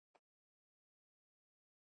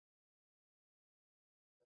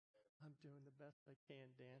I'm doing the best I can,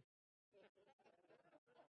 Dan.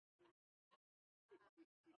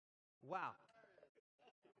 Wow.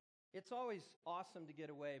 It's always awesome to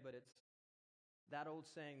get away, but it's that old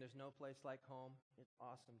saying, there's no place like home. It's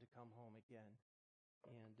awesome to come home again.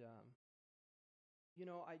 And,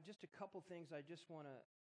 I just a couple things I just want to,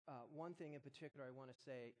 one thing in particular I want to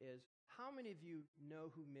say is, how many of you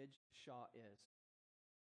know who Midge Shaw is?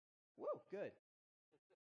 Whoa, good.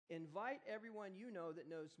 Invite everyone you know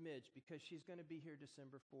that knows Midge, because she's going to be here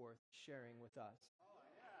December 4th sharing with us.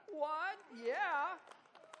 What? Yeah.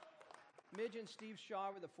 Midge and Steve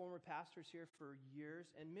Shaw were the former pastors here for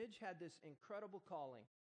years, and Midge had this incredible calling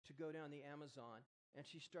to go down the Amazon, and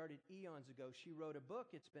she started eons ago. She wrote a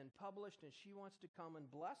book, it's been published, and she wants to come and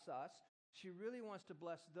bless us. She really wants to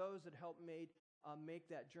bless those that helped make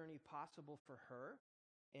that journey possible for her,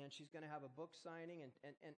 and she's going to have a book signing,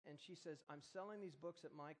 and she says, I'm selling these books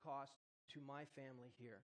at my cost to my family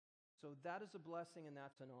here. So that is a blessing, and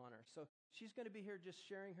that's an honor. So she's going to be here just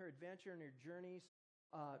sharing her adventure and her journeys.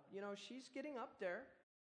 She's getting up there,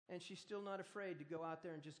 and she's still not afraid to go out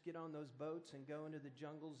there and just get on those boats and go into the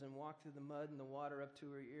jungles and walk through the mud and the water up to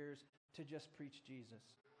her ears to just preach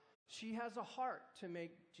Jesus. She has a heart to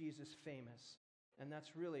make Jesus famous, and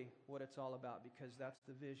that's really what it's all about, because that's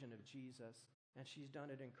the vision of Jesus, and she's done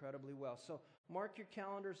it incredibly well. So mark your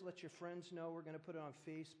calendars, let your friends know. We're going to put it on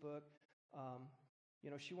Facebook.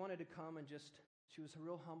 She wanted to come and she was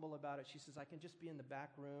real humble about it. She says, I can just be in the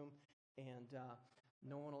back room, and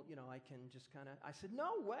no one will, I can just I said,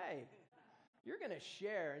 no way. You're going to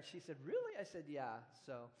share. And she said, really? I said, yeah.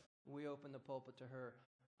 So we opened the pulpit to her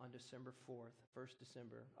on December 4th, first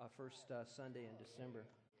Sunday in December.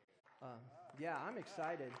 I'm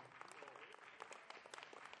excited.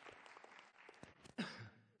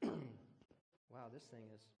 Wow, this thing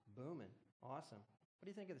is booming. Awesome. What do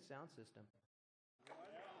you think of the sound system?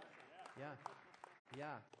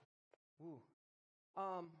 Yeah. Ooh.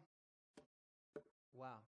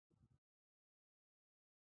 Wow.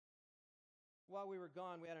 While we were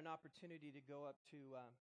gone, we had an opportunity to go up to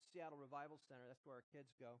Seattle Revival Center. That's where our kids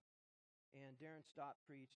go. And Darren Stott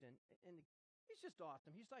preached, and he's just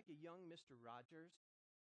awesome. He's like a young Mr. Rogers.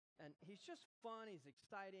 And he's just fun. He's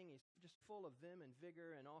exciting. He's just full of vim and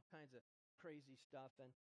vigor and all kinds of crazy stuff.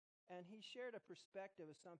 And he shared a perspective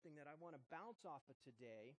of something that I want to bounce off of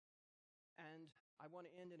today. And I want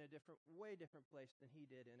to end in a way different place than he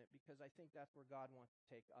did in it, because I think that's where God wants to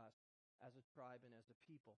take us as a tribe and as a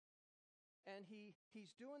people. And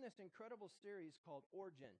he's doing this incredible series called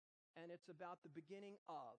Origin, and it's about the beginning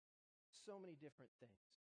of so many different things.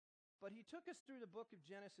 But he took us through the book of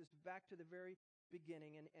Genesis back to the very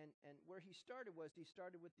beginning, and where he started with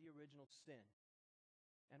the original sin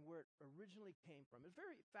and where it originally came from. It's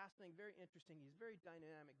very fascinating, very interesting. He's very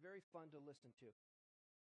dynamic, very fun to listen to.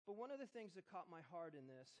 But one of the things that caught my heart in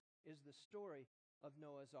this is the story of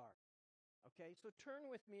Noah's Ark. Okay, so turn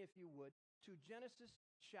with me, if you would, to Genesis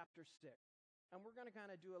chapter 6. And we're going to kind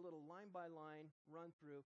of do a little line-by-line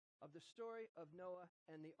run-through of the story of Noah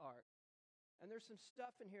and the ark. And there's some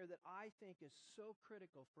stuff in here that I think is so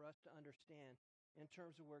critical for us to understand in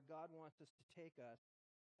terms of where God wants us to take us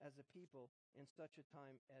as a people in such a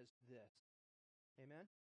time as this. Amen?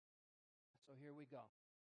 So here we go.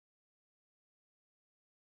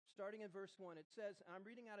 Starting in verse 1, it says, I'm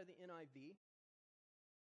reading out of the NIV.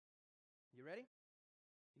 You ready?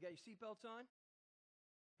 You got your seatbelts on?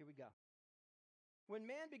 Here we go. When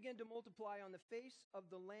man began to multiply on the face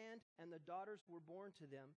of the land and the daughters were born to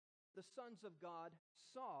them, the sons of God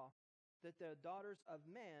saw that the daughters of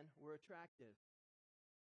man were attractive,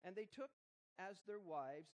 and they took as their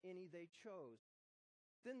wives any they chose.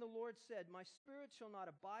 Then the Lord said, My spirit shall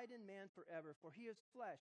not abide in man forever, for he is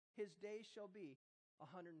flesh. His days shall be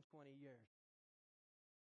 120 years.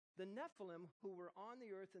 The Nephilim who were on the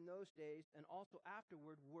earth in those days and also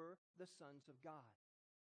afterward were the sons of God.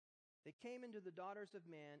 They came into the daughters of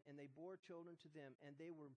man, and they bore children to them, and they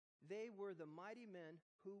were the mighty men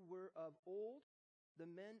who were of old, the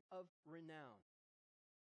men of renown.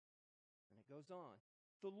 And it goes on.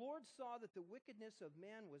 The Lord saw that the wickedness of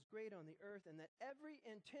man was great on the earth, and that every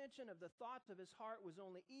intention of the thoughts of his heart was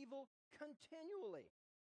only evil continually.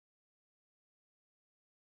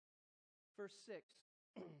 Verse 6,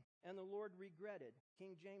 and the Lord regretted.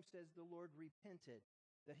 King James says the Lord repented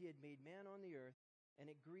that he had made man on the earth, and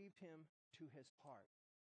it grieved him to his heart.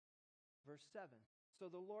 Verse 7, so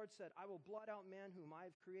the Lord said, I will blot out man whom I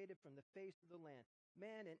have created from the face of the land,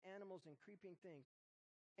 man and animals and creeping things,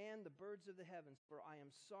 and the birds of the heavens, for I am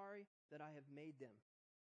sorry that I have made them.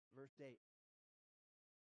 Verse 8,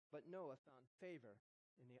 but Noah found favor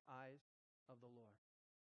in the eyes of the Lord.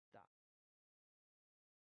 Stop.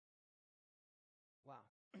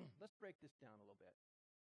 let's break this down a little bit.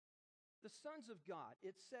 The sons of God,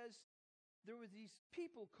 it says there were these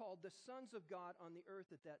people called the sons of God on the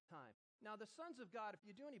earth at that time. Now, the sons of God, if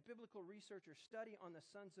you do any biblical research or study on the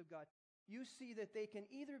sons of God, you see that they can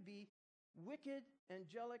either be wicked,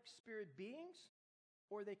 angelic spirit beings,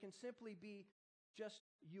 or they can simply be just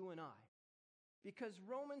you and I. Because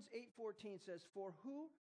Romans 8:14 says, for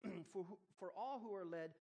all who are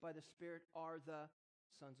led by the Spirit are the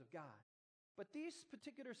sons of God. But these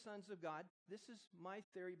particular sons of God, this is my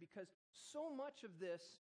theory, because so much of this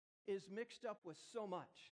is mixed up with so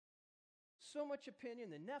much. So much opinion,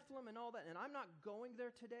 the Nephilim and all that, and I'm not going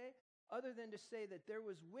there today, other than to say that there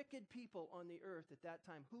was wicked people on the earth at that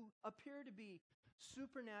time who appear to be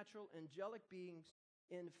supernatural, angelic beings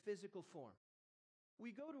in physical form.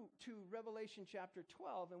 We go to Revelation chapter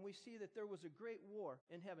 12, and we see that there was a great war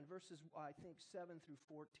in heaven, verses, I think, 7 through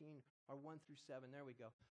 14, or 1 through 7, there we go.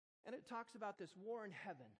 And it talks about this war in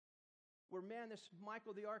heaven, where, man, this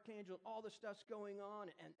Michael the archangel, all the stuff's going on,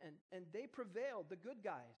 and they prevailed, the good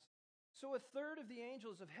guys. So a third of the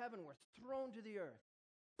angels of heaven were thrown to the earth,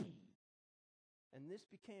 and this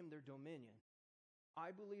became their dominion. I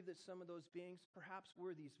believe that some of those beings perhaps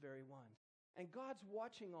were these very ones. And God's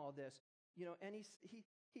watching all this, and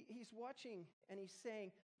he's watching, and he's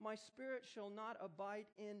saying, my spirit shall not abide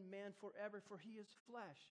in man forever, for he is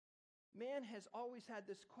flesh. Man has always had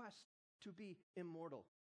this quest to be immortal,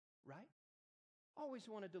 right? Always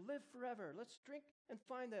wanted to live forever. Let's drink and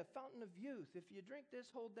find the fountain of youth. If you drink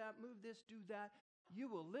this, hold that, move this, do that,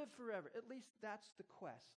 you will live forever. At least that's the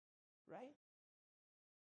quest, right?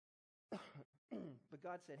 But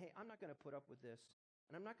God said, hey, I'm not going to put up with this,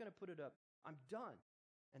 and I'm not going to put it up. I'm done.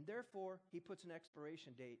 And therefore, he puts an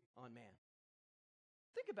expiration date on man.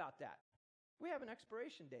 Think about that. We have an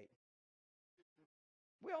expiration date.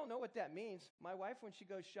 We all know what that means. My wife, when she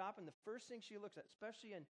goes shopping, the first thing she looks at,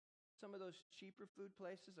 especially in some of those cheaper food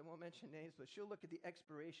places, I won't mention names, but she'll look at the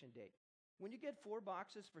expiration date. When you get 4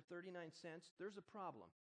 boxes for 39 cents, there's a problem.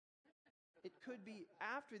 It could be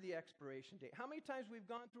after the expiration date. How many times we've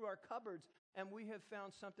gone through our cupboards and we have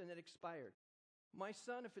found something that expired? My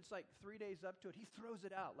son, if it's like 3 days up to it, he throws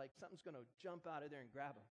it out like something's going to jump out of there and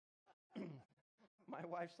grab him. My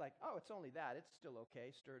wife's like, oh, it's only that. It's still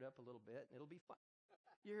okay. Stir it up a little bit and it'll be fine.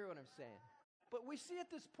 You hear what I'm saying? But we see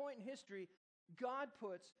at this point in history, God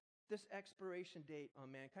puts this expiration date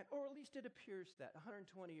on mankind, or at least it appears that, 120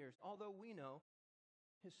 years. Although we know,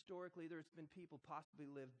 historically, there's been people possibly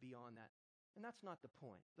lived beyond that. And that's not the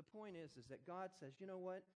point. The point is that God says, you know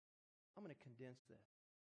what? I'm going to condense this.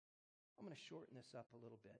 I'm going to shorten this up a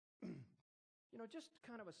little bit. Just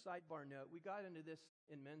kind of a sidebar note. We got into this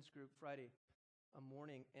in men's group Friday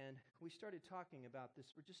morning, and we started talking about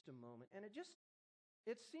this for just a moment. And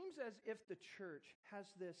it seems as if the church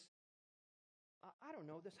has this,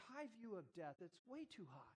 this high view of death. It's way too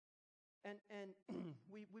high. And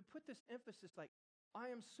we put this emphasis like,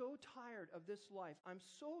 I am so tired of this life. I'm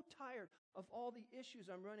so tired of all the issues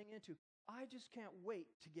I'm running into. I just can't wait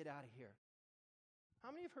to get out of here.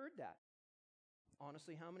 How many have heard that?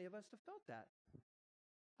 Honestly, how many of us have felt that?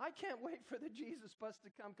 I can't wait for the Jesus bus to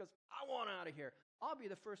come because I want out of here. I'll be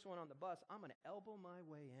the first one on the bus. I'm going to elbow my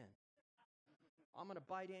way in. I'm going to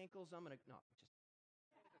bite ankles.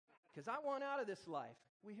 Because I want out of this life.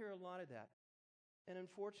 We hear a lot of that. And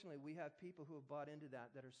unfortunately, we have people who have bought into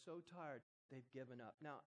that are so tired, they've given up.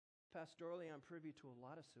 Now, pastorally, I'm privy to a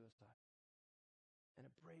lot of suicide. And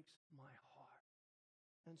it breaks my heart.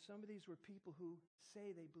 And some of these were people who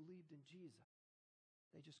say they believed in Jesus.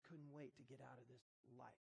 They just couldn't wait to get out of this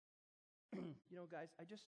life. Guys, a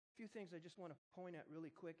few things I just want to point at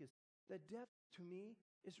really quick is that death, to me,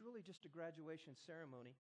 is really just a graduation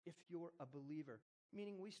ceremony if you're a believer.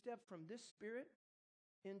 Meaning we step from this spirit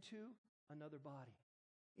into another body,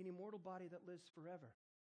 an immortal body that lives forever.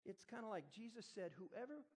 It's kind of like Jesus said,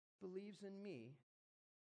 whoever believes in me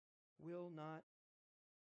will not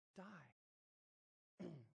die.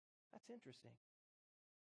 That's interesting.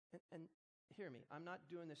 And hear me, I'm not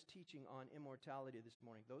doing this teaching on immortality this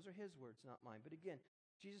morning. Those are his words, not mine. But again,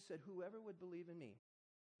 Jesus said, whoever would believe in me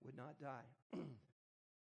would not die.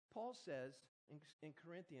 Paul says in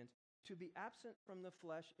Corinthians, to be absent from the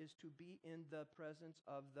flesh is to be in the presence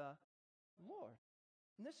of the Lord.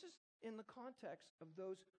 And this is in the context of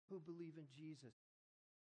those who believe in Jesus.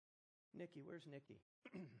 Nikki, where's Nikki?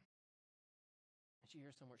 She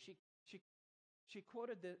here somewhere. She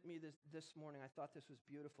quoted me this morning. I thought this was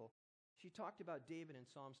beautiful. She talked about David in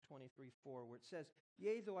Psalms 23:4, where it says,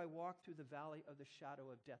 yea, though I walk through the valley of the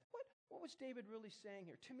shadow of death. What was David really saying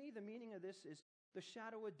here? To me, the meaning of this is the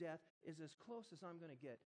shadow of death is as close as I'm going to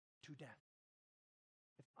get to death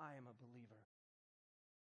if I am a believer.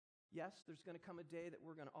 Yes, there's going to come a day that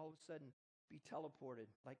we're going to all of a sudden be teleported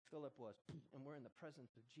like Philip was, and we're in the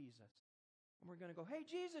presence of Jesus. And we're going to go, hey,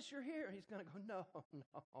 Jesus, you're here. And he's going to go, no,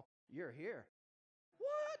 you're here.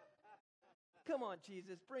 What? Come on,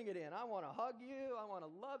 Jesus, bring it in. I want to hug you. I want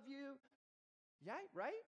to love you. Yeah,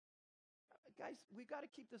 right? Guys, we got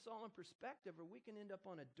to keep this all in perspective, or we can end up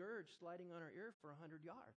on a dirge sliding on our ear for 100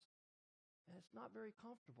 yards. And it's not very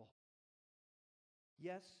comfortable.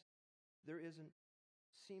 Yes, there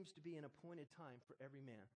seems to be an appointed time for every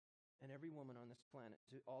man and every woman on this planet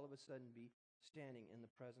to all of a sudden be standing in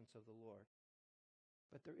the presence of the Lord.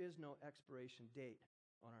 But there is no expiration date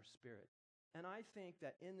on our spirit. And I think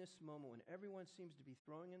that in this moment when everyone seems to be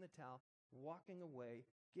throwing in the towel, walking away,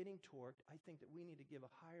 getting torqued, I think that we need to give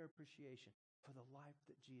a higher appreciation for the life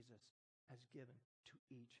that Jesus has given to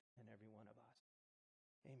each and every one of us.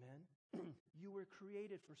 Amen? You were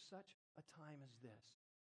created for such a time as this.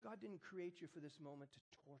 God didn't create you for this moment to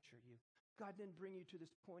torture you. God didn't bring you to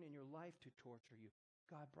this point in your life to torture you.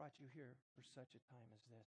 God brought you here for such a time as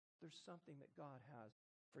this. There's something that God has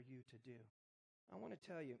for you to do. I want to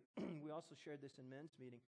tell you, we also shared this in men's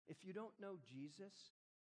meeting. If you don't know Jesus,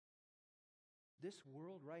 this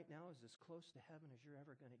world right now is as close to heaven as you're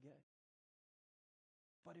ever going to get.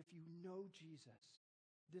 But if you know Jesus,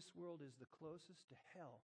 this world is the closest to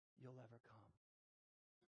hell you'll ever come.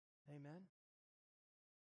 Amen?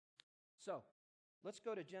 So, let's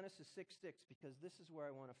go to Genesis 6:6 because this is where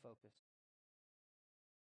I want to focus.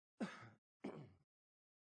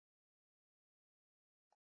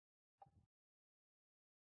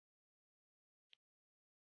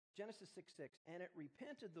 Genesis 6:6, and it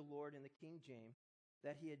repented the Lord in the King James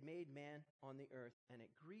that he had made man on the earth, and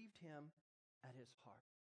it grieved him at his heart.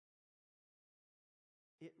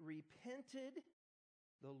 It repented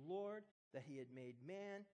the Lord that he had made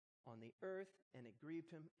man on the earth, and it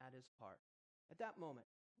grieved him at his heart. At that moment,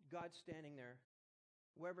 God's standing there,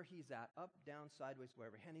 wherever he's at, up, down, sideways,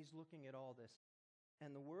 wherever, and he's looking at all this.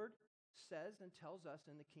 And the word says and tells us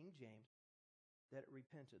in the King James that it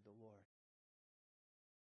repented the Lord.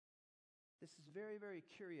 This is very, very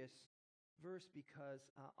curious verse because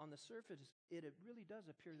on the surface, it really does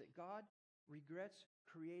appear that God regrets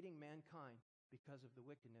creating mankind because of the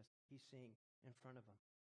wickedness he's seeing in front of him.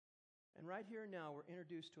 And right here now, we're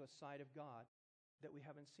introduced to a side of God that we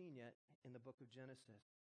haven't seen yet in the book of Genesis.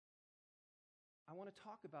 I want to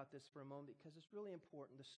talk about this for a moment because it's really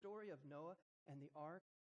important. The story of Noah and the ark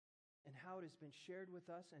and how it has been shared with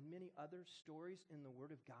us and many other stories in the Word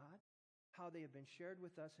of God, how they have been shared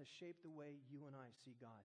with us has shaped the way you and I see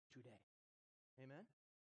God today. Amen?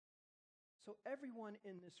 So everyone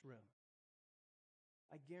in this room,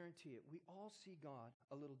 I guarantee it, we all see God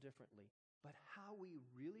a little differently. But how we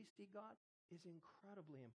really see God is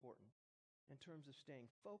incredibly important in terms of staying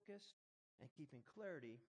focused and keeping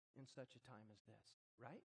clarity in such a time as this,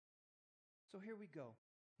 right? So here we go.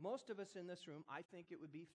 Most of us in this room, I think it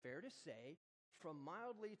would be fair to say, from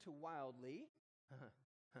mildly to wildly,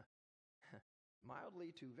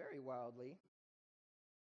 mildly to very wildly,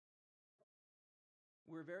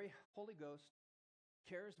 we're very Holy Ghost,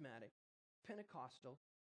 charismatic, Pentecostal,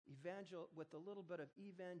 with a little bit of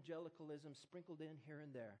evangelicalism sprinkled in here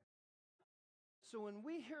and there. So when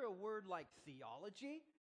we hear a word like theology,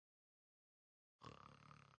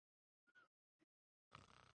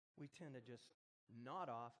 we tend to just nod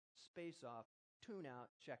off, space off, tune out,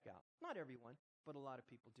 check out. Not everyone, but a lot of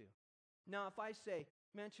people do. Now, if I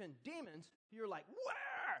mention demons, you're like,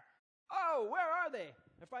 where? Oh, where are they?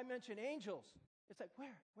 If I mention angels, it's like,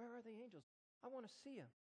 where? Where are the angels? I want to see them.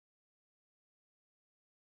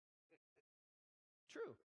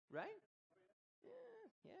 True, right?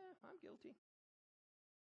 Yeah, I'm guilty.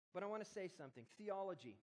 But I want to say something.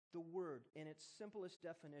 Theology, the word, in its simplest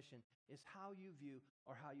definition, is how you view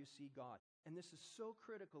or how you see God. And this is so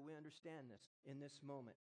critical we understand this in this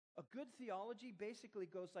moment. A good theology basically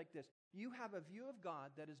goes like this. You have a view of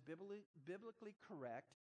God that is biblically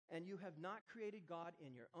correct, and you have not created God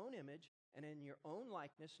in your own image and in your own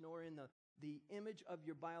likeness, nor in the image of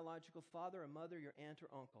your biological father or mother, your aunt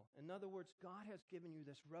or uncle. In other words, God has given you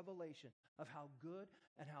this revelation of how good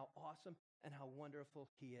and how awesome and how wonderful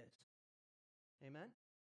he is. Amen?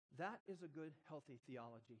 That is a good, healthy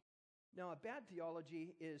theology. Now, a bad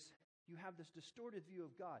theology is you have this distorted view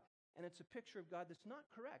of God, and it's a picture of God that's not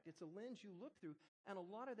correct. It's a lens you look through, and a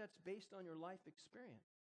lot of that's based on your life experience,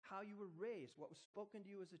 how you were raised, what was spoken to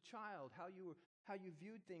you as a child, how you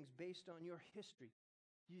viewed things based on your history.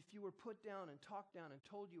 If you were put down and talked down and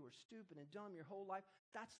told you were stupid and dumb your whole life,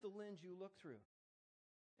 that's the lens you look through.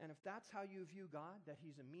 And if that's how you view God, that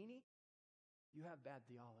he's a meanie, you have bad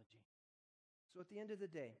theology. So at the end of the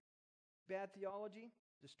day, bad theology,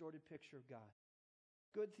 distorted picture of God.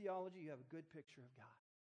 Good theology, you have a good picture of God.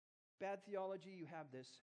 Bad theology, you have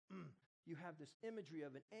this imagery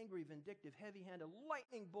of an angry, vindictive, heavy-handed,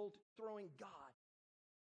 lightning bolt throwing God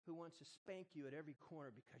who wants to spank you at every corner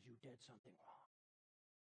because you did something wrong.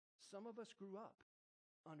 Some of us grew up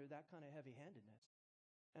under that kind of heavy-handedness.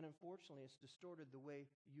 And unfortunately, it's distorted the way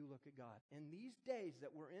you look at God. In these days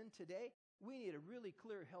that we're in today, we need a really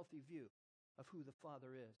clear, healthy view of who the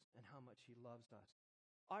Father is and how much He loves us.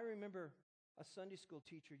 I remember a Sunday school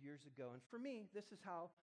teacher years ago, and for me, this is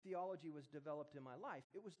how theology was developed in my life.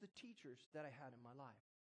 It was the teachers that I had in my life.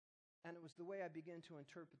 And it was the way I began to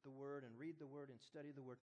interpret the Word and read the Word and study the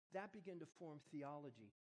Word. That began to form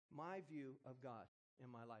theology, my view of God in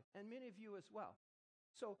my life, and many of you as well.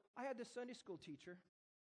 So I had this Sunday school teacher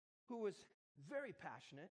who was very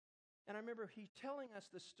passionate, and I remember he telling us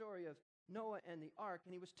the story of Noah and the ark,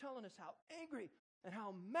 and he was telling us how angry and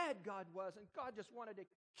how mad God was, and God just wanted to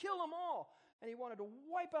kill them all, and He wanted to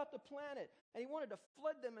wipe out the planet, and He wanted to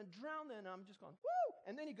flood them and drown them, and I'm just going, woo!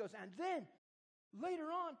 And then he goes, and then,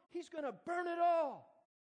 later on, He's going to burn it all.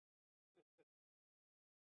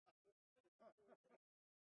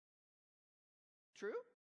 True?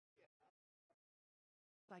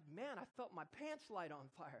 Like, man, I felt my pants light on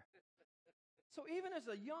fire. So even as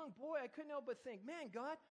a young boy, I couldn't help but think, man,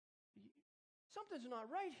 God, something's not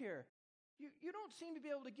right here. You don't seem to be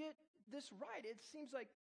able to get this right. It seems like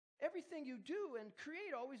everything you do and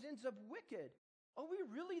create always ends up wicked. Are we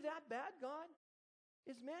really that bad, God?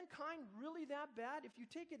 Is mankind really that bad? If you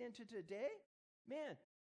take it into today, man,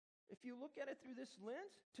 if you look at it through this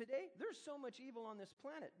lens, today, there's so much evil on this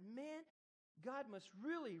planet. Man, God must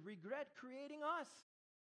really regret creating us.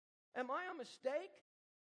 Am I a mistake?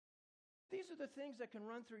 These are the things that can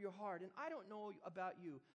run through your heart. And I don't know about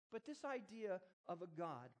you, but this idea of a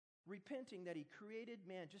God repenting that He created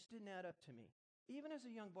man just didn't add up to me. Even as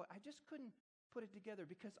a young boy, I just couldn't put it together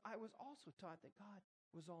because I was also taught that God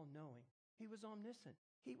was all-knowing. He was omniscient.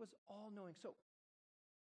 He was all-knowing. So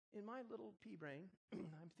in my little pea brain,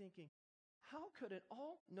 I'm thinking, how could an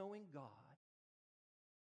all-knowing God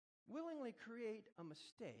willingly create a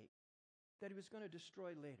mistake that He was going to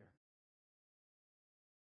destroy later?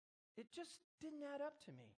 It just didn't add up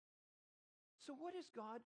to me. So what is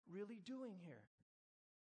God really doing here?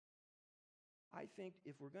 I think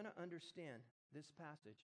if we're going to understand this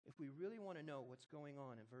passage, if we really want to know what's going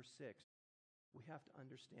on in verse 6, we have to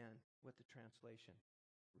understand what the translation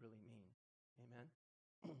really means. Amen?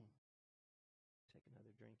 Take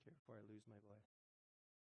another drink here before I lose my voice.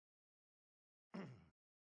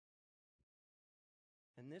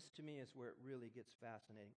 And this to me is where it really gets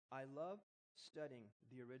fascinating. I love studying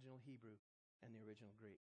the original Hebrew and the original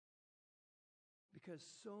Greek, because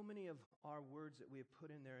so many of our words that we have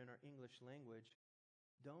put in there in our English language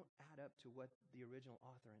don't add up to what the original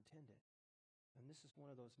author intended. And this is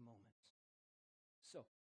one of those moments. So,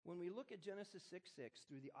 when we look at Genesis 6:6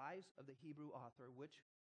 through the eyes of the Hebrew author, which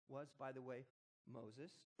was, by the way,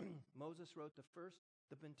 Moses, Moses wrote the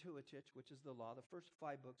Pentateuch, which is the law, the first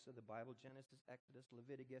 5 books of the Bible, Genesis, Exodus,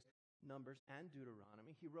 Leviticus, Numbers, and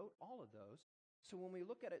Deuteronomy. He wrote all of those. So when we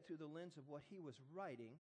look at it through the lens of what he was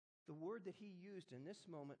writing, the word that he used in this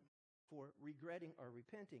moment for regretting or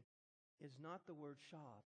repenting is not the word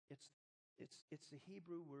shav. It's the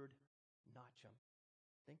Hebrew word nachem.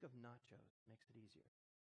 Think of nachos, makes it easier.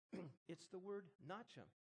 It's the word nachem.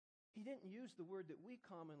 He didn't use the word that we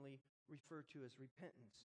commonly refer to as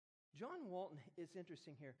repentance. John Walton is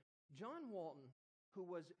interesting here. John Walton, who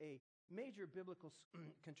was a major biblical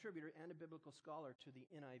contributor and a biblical scholar to the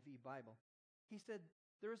NIV Bible, he said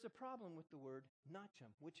there is a problem with the word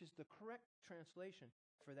nachem, which is the correct translation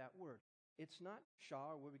for that word. It's not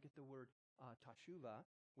shah, where we get the word tashuva,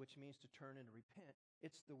 which means to turn and repent.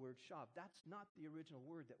 It's the word shav. That's not the original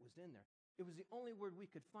word that was in there. It was the only word we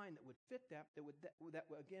could find that would fit that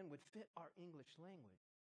again would fit our English language.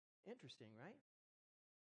 Interesting, right?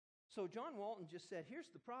 So John Walton just said, here's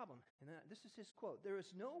the problem, and this is his quote: "There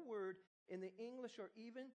is no word in the English or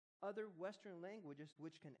even other Western languages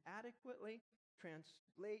which can adequately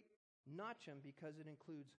translate nachem because it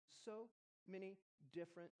includes so many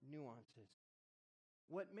different nuances.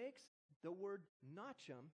 What makes the word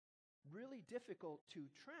nachem really difficult to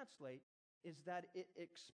translate is that it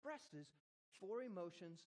expresses 4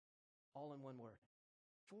 emotions all in one word.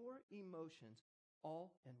 4 emotions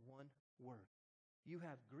all in one word. You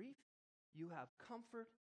have grief, you have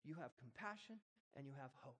comfort, you have compassion, and you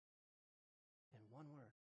have hope in one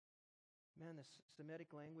word. Man, the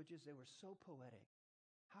Semitic languages, they were so poetic.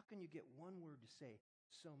 How can you get one word to say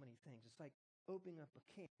so many things? It's like opening up a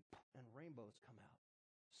can and rainbows come out.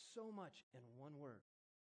 So much in one word.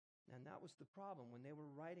 And that was the problem. When they were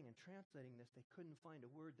writing and translating this, they couldn't find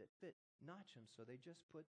a word that fit nachem, so they just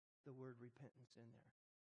put the word repentance in there.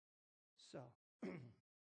 So,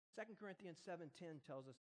 2 Corinthians 7:10 tells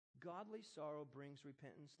us, godly sorrow brings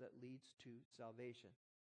repentance that leads to salvation.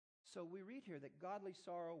 So we read here that godly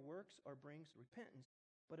sorrow works or brings repentance,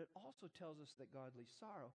 but it also tells us that godly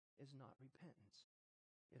sorrow is not repentance.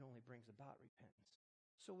 It only brings about repentance.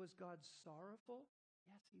 So was God sorrowful?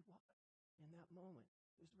 Yes, he was in that moment.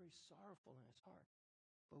 He was very sorrowful in his heart.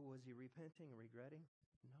 But was he repenting and regretting?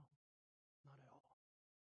 No, not at all.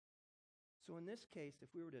 So in this case,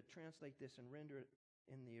 if we were to translate this and render it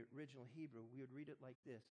in the original Hebrew, we would read it like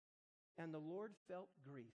this. And the Lord felt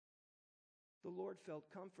grief. The Lord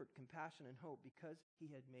felt comfort, compassion, and hope because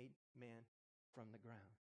he had made man from the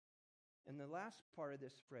ground. And the last part of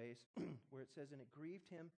this phrase, where it says, and it grieved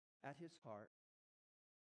him at his heart,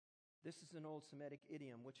 this is an old Semitic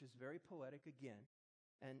idiom, which is very poetic again,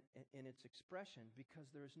 and in its expression, because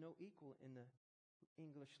there is no equal in the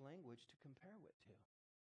English language to compare it to.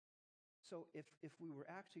 So if we were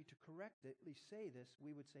actually to correct it, at least say this,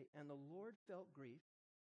 we would say, and the Lord felt grief.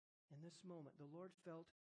 In this moment, the Lord felt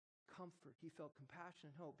comfort. He felt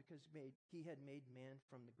compassion and hope because he had made man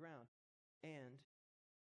from the ground. And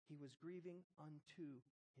he was grieving unto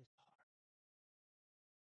his heart.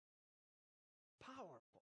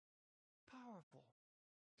 Powerful. Powerful.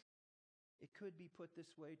 It could be put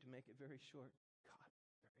this way to make it very short. God was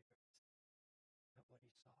very upset at what he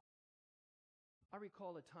saw. I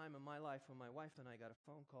recall a time in my life when my wife and I got a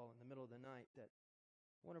phone call in the middle of the night that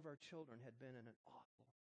one of our children had been in an awful,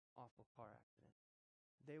 awful car accident.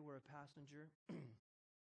 They were a passenger.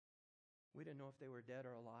 We didn't know if they were dead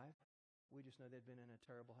or alive. We just know they'd been in a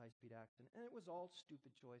terrible high-speed accident. And it was all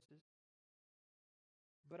stupid choices.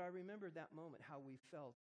 But I remember that moment, how we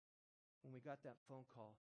felt when we got that phone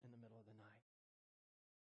call in the middle of the night.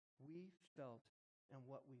 We felt, and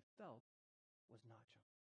what we felt was nachem.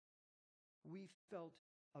 We felt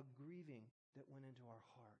a grieving that went into our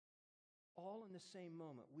heart. All in the same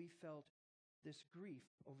moment, we felt this grief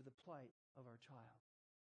over the plight of our child.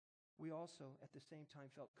 We also, at the same time,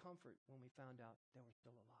 felt comfort when we found out they were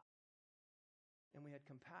still alive. And we had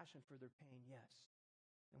compassion for their pain, yes.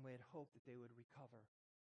 And we had hope that they would recover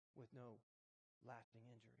with no lasting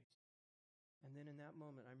injuries. And then in that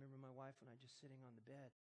moment, I remember my wife and I just sitting on the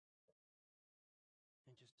bed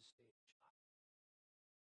and just a state of shock.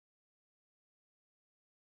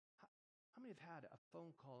 How many have had a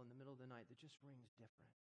phone call in the middle of the night that just rings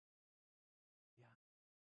different? Yeah.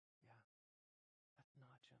 That's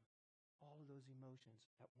nachem. All of those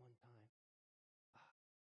emotions at one time.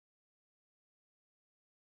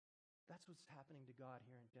 That's what's happening to God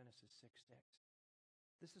here in Genesis 6:6.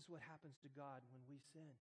 This is what happens to God when we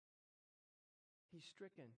sin. He's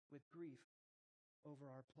stricken with grief over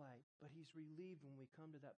our plight, but he's relieved when we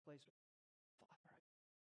come to that place. Father,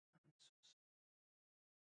 I'm so sorry.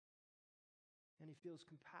 And he feels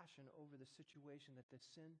compassion over the situation that the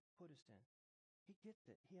sin put us in. He gets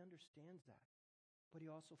it. He understands that. But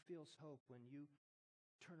he also feels hope when you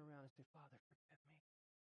turn around and say, Father, forgive me.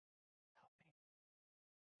 Help me.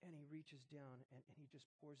 And he reaches down and he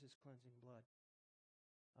just pours his cleansing blood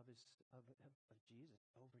of Jesus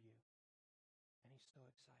over you. And he's so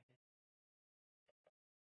excited.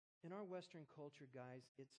 In our Western culture, guys,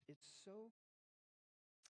 it's so,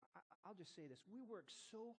 I'll just say this. We work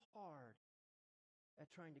so hard at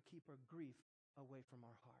trying to keep our grief away from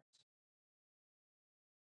our hearts.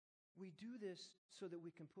 We do this so that we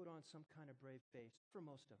can put on some kind of brave face for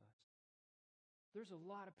most of us. There's a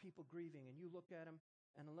lot of people grieving, and you look at them,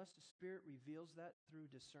 and unless the Spirit reveals that through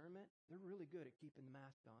discernment, they're really good at keeping the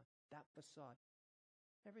mask on, that facade.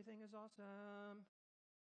 Everything is awesome.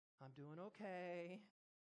 I'm doing okay.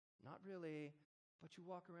 Not really, but you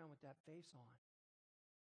walk around with that face on.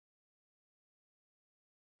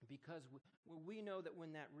 Because we know that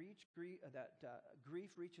when that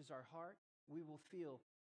grief reaches our heart, we will feel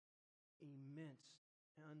immense,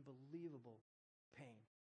 unbelievable pain.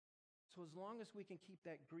 So as long as we can keep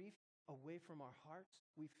that grief away from our hearts,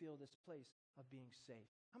 we feel this place of being safe.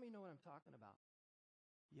 How many know what I'm talking about?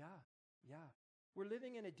 Yeah. We're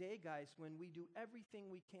living in a day, guys, when we do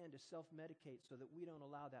everything we can to self-medicate so that we don't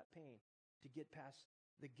allow that pain to get past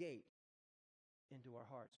the gate into our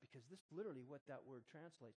hearts. Because this is literally what that word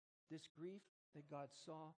translates. This grief that God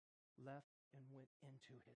saw, left, and went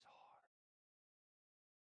into his heart.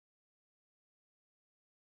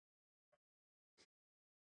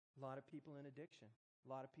 A lot of people in addiction, a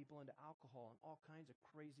lot of people into alcohol and all kinds of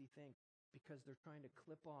crazy things because they're trying to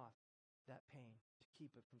clip off that pain to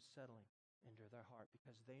keep it from settling into their heart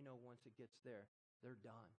because they know once it gets there, they're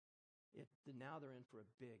done. now they're in for a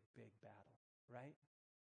big, big battle, right?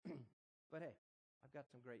 But hey, I've got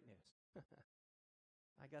some great news.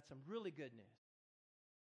 I got some really good news.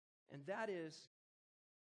 And that is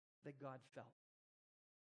that God felt.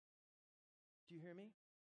 Do you hear me?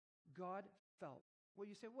 God felt. Well,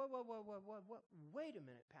 you say, whoa. Wait a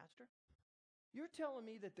minute, Pastor. You're telling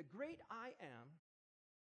me that the great I am,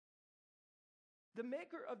 the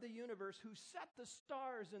maker of the universe who set the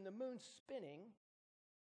stars and the moon spinning,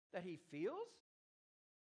 that he feels?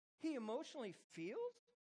 He emotionally feels?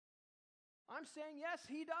 I'm saying yes,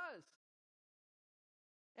 he does.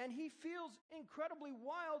 And he feels incredibly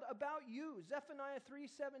wild about you. Zephaniah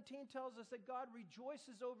 3:17 tells us that God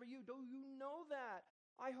rejoices over you. Do you know that?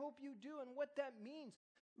 I hope you do. And what that means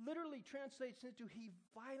literally translates into he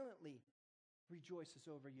violently rejoices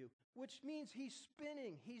over you, which means he's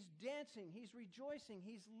spinning, he's dancing, he's rejoicing,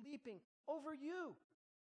 he's leaping over you.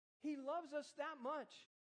 He loves us that much.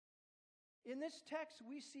 In this text,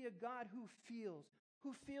 we see a God who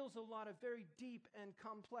feels a lot of very deep and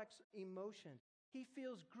complex emotions. He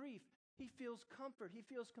feels grief, he feels comfort, he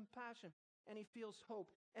feels compassion, and he feels hope.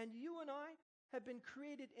 And you and I have been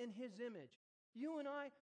created in his image. You and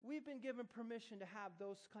I, we've been given permission to have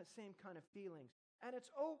those same kind of feelings. And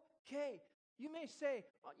it's okay. You may say,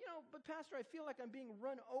 but Pastor, I feel like I'm being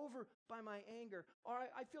run over by my anger, or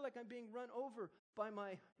I feel like I'm being run over by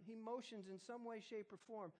my emotions in some way, shape, or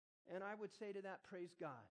form. And I would say to that, praise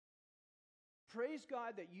God. Praise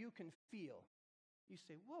God that you can feel. You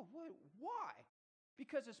say, whoa, why?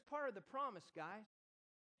 Because it's part of the promise, guys.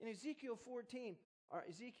 In Ezekiel 11,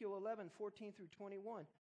 14 through 21,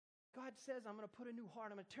 God says, I'm going to put a new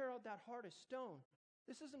heart. I'm going to tear out that heart of stone.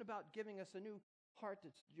 This isn't about giving us a new heart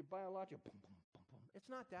that's your biological. Boom, boom, boom, boom. It's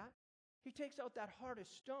not that. He takes out that heart of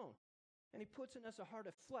stone, and he puts in us a heart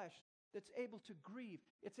of flesh that's able to grieve.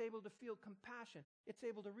 It's able to feel compassion. It's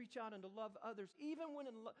able to reach out and to love others. Even when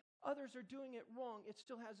others are doing it wrong, it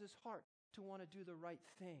still has this heart to want to do the right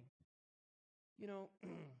thing.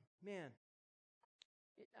 Man,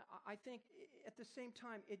 I think at the same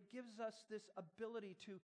time, it gives us this ability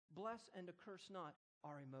to bless and to curse not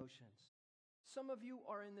our emotions. Some of you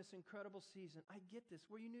are in this incredible season, I get this,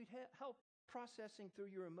 where you need help processing through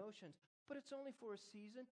your emotions, but it's only for a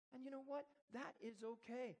season, and you know what? That is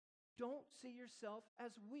okay. Don't see yourself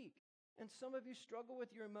as weak. And some of you struggle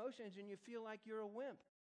with your emotions and you feel like you're a wimp.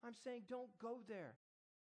 I'm saying don't go there.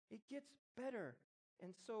 It gets better.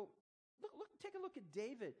 And so, take a look at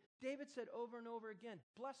David. David said over and over again,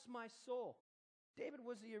 bless my soul. David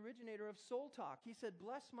was the originator of soul talk. He said,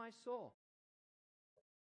 bless my soul.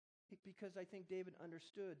 Because I think David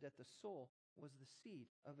understood that the soul was the seed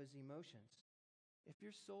of his emotions. If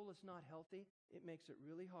your soul is not healthy, it makes it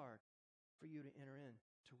really hard for you to enter in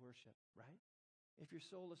to worship, right? If your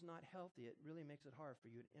soul is not healthy, it really makes it hard for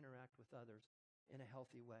you to interact with others in a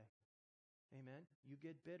healthy way. Amen? You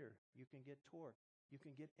get bitter. You can get torqued. You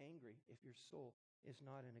can get angry if your soul is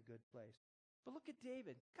not in a good place. But look at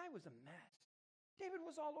David. The guy was a mess. David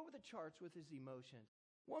was all over the charts with his emotions.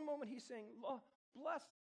 One moment he's saying, bless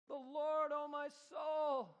the Lord, oh my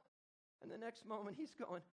soul. And the next moment he's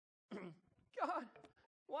going, God,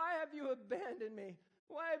 why have you abandoned me?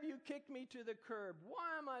 Why have you kicked me to the curb?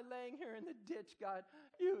 Why am I laying here in the ditch, God?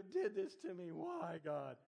 You did this to me. Why,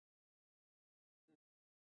 God?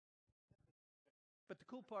 But the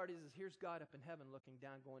cool part is here's God up in heaven looking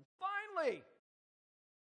down going, finally,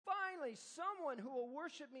 someone who will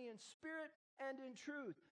worship me in spirit and in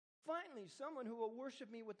truth. Finally, someone who will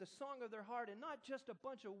worship me with the song of their heart and not just a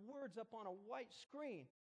bunch of words up on a white screen.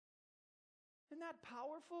 Isn't that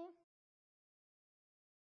powerful?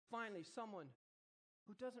 Finally, someone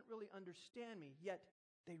who doesn't really understand me, yet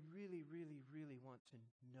they really, really, really want to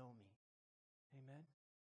know me. Amen?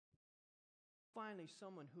 Finally,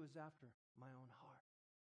 someone who is after my own heart.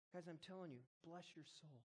 Guys, I'm telling you, bless your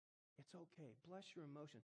soul. It's okay. Bless your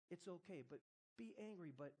emotions. It's okay, but be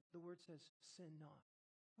angry, but the word says sin not.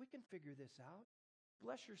 We can figure this out.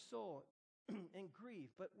 Bless your soul and grieve,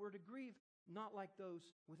 but we're to grieve not like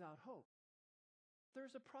those without hope.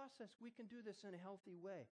 There's a process. We can do this in a healthy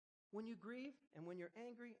way. When you grieve and when you're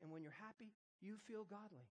angry and when you're happy, you feel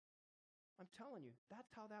godly. I'm telling you,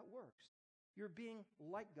 that's how that works. You're being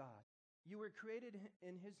like God. You were created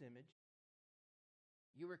in his image.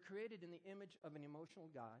 You were created in the image of an emotional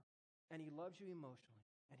God, and he loves you emotionally,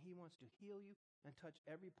 and he wants to heal you and touch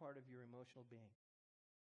every part of your emotional being.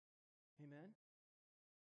 Amen?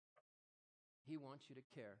 He wants you to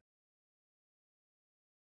care.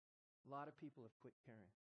 A lot of people have quit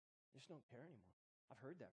caring. They just don't care anymore. I've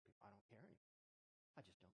heard that. I don't care anymore. I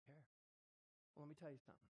just don't care. Well, let me tell you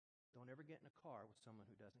something. Don't ever get in a car with someone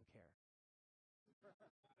who doesn't care.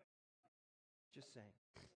 Just saying.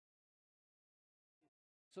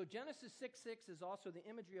 So Genesis 6:6 is also the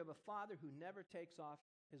imagery of a father who never takes off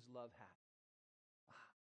his love hat.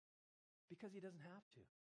 Because he doesn't have to.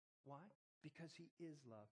 Why? Because he is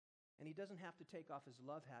love. And he doesn't have to take off his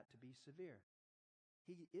love hat to be severe.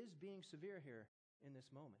 He is being severe here in this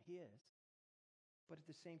moment. He is. But at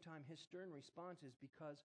the same time, his stern response is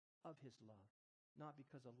because of his love, not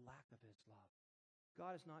because of lack of his love.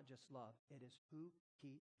 God is not just love. It is who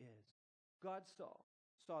he is. God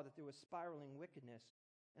saw that there was spiraling wickedness.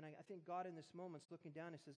 And I think God in this moment is looking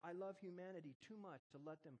down and says, I love humanity too much to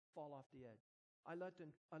let them fall off the edge. I love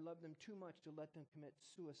them too much to let them commit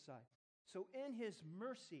suicide. So in his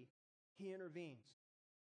mercy, he intervenes.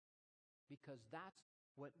 Because that's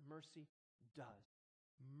what mercy does.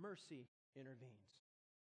 Mercy intervenes.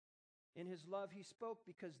 In his love, he spoke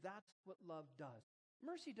because that's what love does.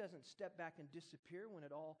 Mercy doesn't step back and disappear when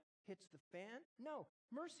it all hits the fan. No,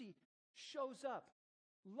 mercy shows up.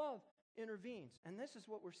 Love intervenes. And this is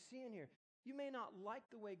what we're seeing here. You may not like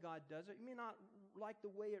the way God does it. You may not like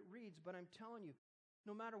the way it reads, but I'm telling you,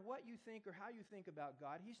 no matter what you think or how you think about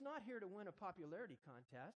God, he's not here to win a popularity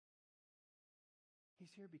contest.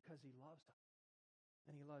 He's here because he loves us.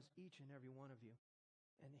 And he loves each and every one of you.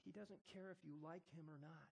 And he doesn't care if you like him or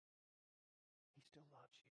not. He still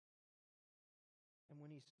loves you. And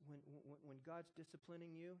when God's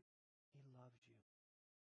disciplining you, he loves you.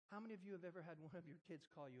 How many of you have ever had one of your kids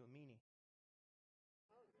call you a meanie?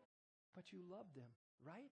 But you love them,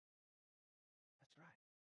 right? That's right.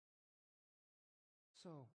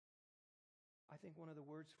 So, I think one of the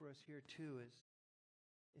words for us here too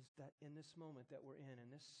is that in this moment that we're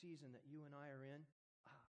in this season that you and I are in,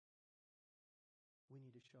 we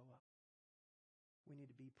need to show up. We need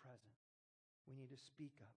to be present. We need to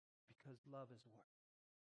speak up because love is work.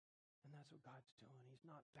 And that's what God's doing. He's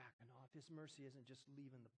not backing off. His mercy isn't just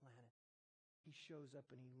leaving the planet. He shows up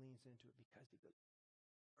and he leans into it because he goes,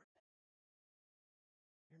 worth it.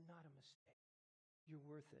 You're not a mistake. You're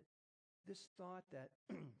worth it. This thought that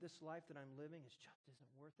this life that I'm living just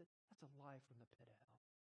isn't worth it, that's a lie from the pit of hell.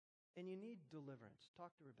 And you need deliverance.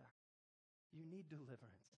 Talk to Rebecca. You need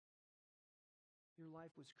deliverance. Your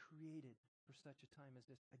life was created for such a time as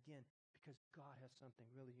this, again, because God has something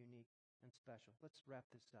really unique and special. Let's wrap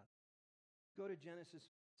this up. Go to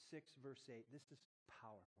Genesis 6, verse 8. This is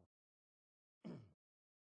powerful.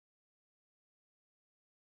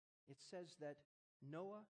 It says that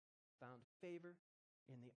Noah found favor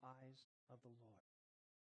in the eyes of the Lord.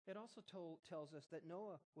 It also tells us that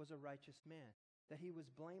Noah was a righteous man, that he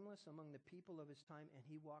was blameless among the people of his time, and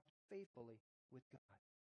he walked faithfully with God.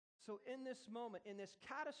 So in this moment, in this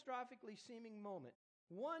catastrophically seeming moment,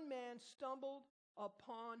 one man stumbled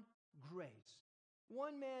upon grace.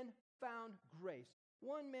 One man found grace.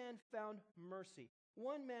 One man found mercy.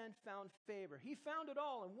 One man found favor. He found it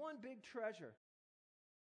all in one big treasure.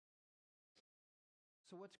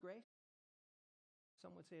 So what's grace?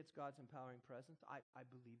 Some would say it's God's empowering presence. I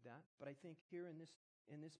believe that. But I think here in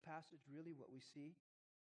this passage, really what we see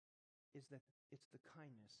is that it's the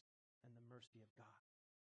kindness and the mercy of God.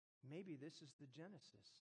 Maybe this is the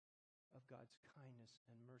genesis of God's kindness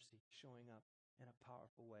and mercy showing up in a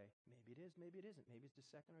powerful way. Maybe it is, maybe it isn't. Maybe it's the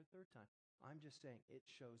second or third time. I'm just saying it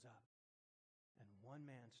shows up. And one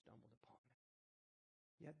man stumbled upon it.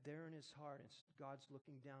 Yet there in his heart, God's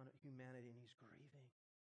looking down at humanity and he's grieving.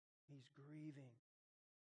 He's grieving.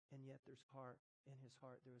 And yet in his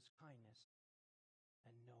heart, there was kindness.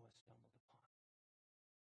 And Noah stumbled upon it.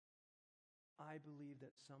 I believe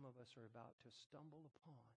that some of us are about to stumble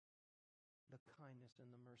upon the kindness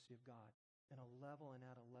and the mercy of God at a level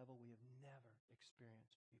we have never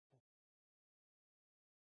experienced before.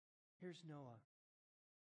 Here's Noah.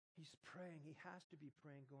 He's praying. He has to be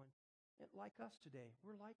praying, going, like us today.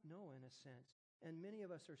 We're like Noah in a sense. And many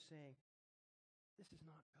of us are saying, this is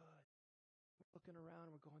not good. We're looking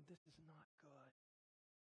around and we're going, this is not good.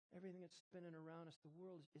 Everything that's spinning around us, the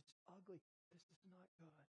world, it's ugly. This is not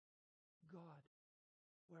good. God,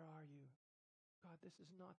 where are you? God, this is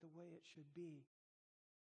not the way it should be.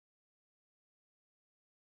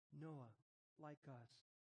 Noah, like us,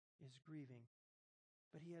 is grieving,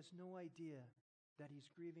 but he has no idea that he's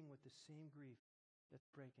grieving with the same grief that's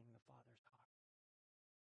breaking the Father's heart.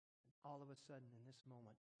 And all of a sudden, in this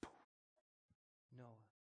moment, Noah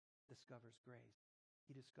discovers grace.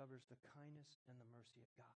 He discovers the kindness and the mercy of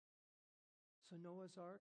God. So Noah's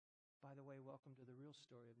Ark, by the way, welcome to the real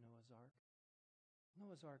story of Noah's Ark.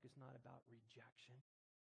 Noah's Ark is not about rejection.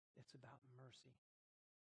 It's about mercy.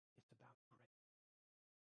 It's about grace.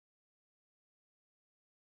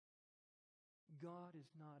 God is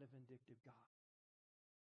not a vindictive God,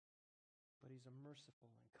 but he's a merciful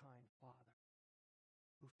and kind Father.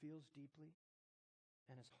 who feels deeply,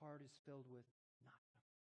 and his heart is filled with nothing.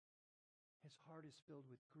 His heart is filled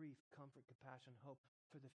with grief, comfort, compassion, hope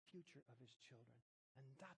for the future of his children. And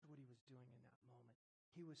that's what he was doing in that moment.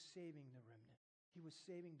 He was saving the remnant. He was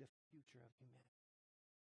saving the future of humanity.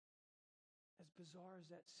 As bizarre as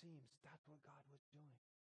that seems, that's what God was doing.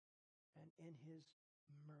 And in his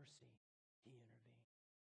mercy, he intervened.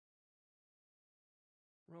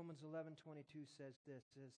 Romans 11:22 says this,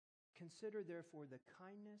 consider therefore the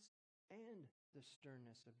kindness and the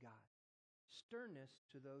sternness of God. Sternness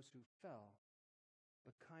to those who fell,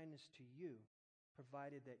 but kindness to you,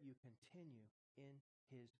 provided that you continue in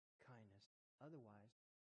his kindness. Otherwise,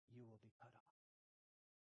 you will be cut off.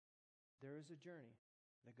 There is a journey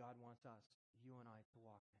that God wants us, you and I, to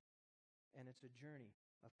walk in. And it's a journey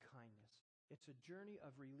of kindness. It's a journey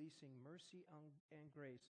of releasing mercy and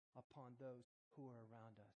grace upon those who are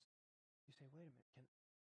around us. You say, wait a minute,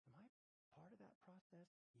 am I part of that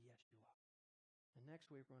process? Yes, you are. And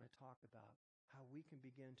next week, we're going to talk about how we can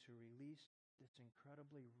begin to release this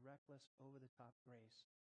incredibly reckless, over-the-top grace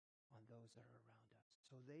on those that are around us,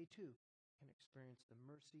 so they too can experience the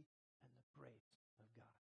mercy and the grace of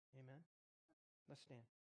God. Amen? Let's stand.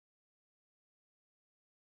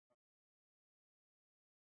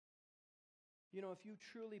 You know, if you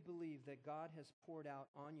truly believe that God has poured out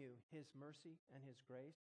on you his mercy and his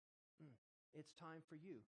grace, it's time for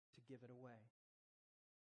you to give it away.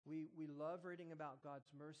 We love reading about God's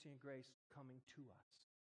mercy and grace coming to us.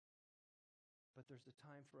 But there's a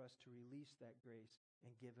time for us to release that grace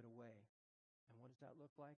and give it away. And what does that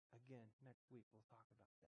look like? Again, next week we'll talk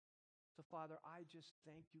about that. So, Father, I just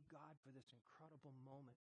thank you, God, for this incredible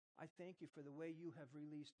moment. I thank you for the way you have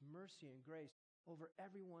released mercy and grace over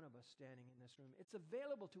every one of us standing in this room. It's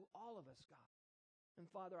available to all of us, God. And,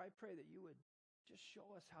 Father, I pray that you would just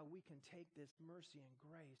show us how we can take this mercy and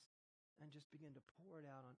grace and just begin to pour it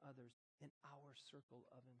out on others in our circle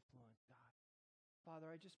of influence, God.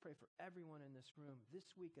 Father, I just pray for everyone in this room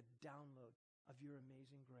this week a download of your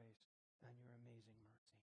amazing grace and your amazing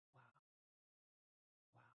mercy. Wow.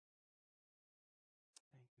 Wow.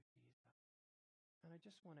 Thank you, Jesus. And I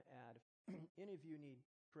just want to add, if any of you need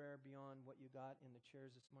prayer beyond what you got in the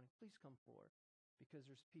chairs this morning, please come forward, because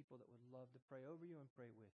there's people that would love to pray over you and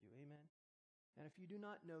pray with you. Amen? And if you do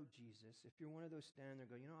not know Jesus, if you're one of those standing there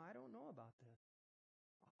going, I don't know about this.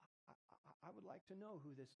 I would like to know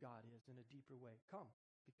who this God is in a deeper way. Come,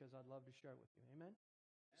 because I'd love to share it with you. Amen?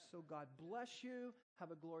 So God bless you. Have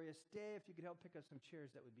a glorious day. If you could help pick up some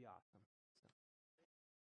chairs, that would be awesome.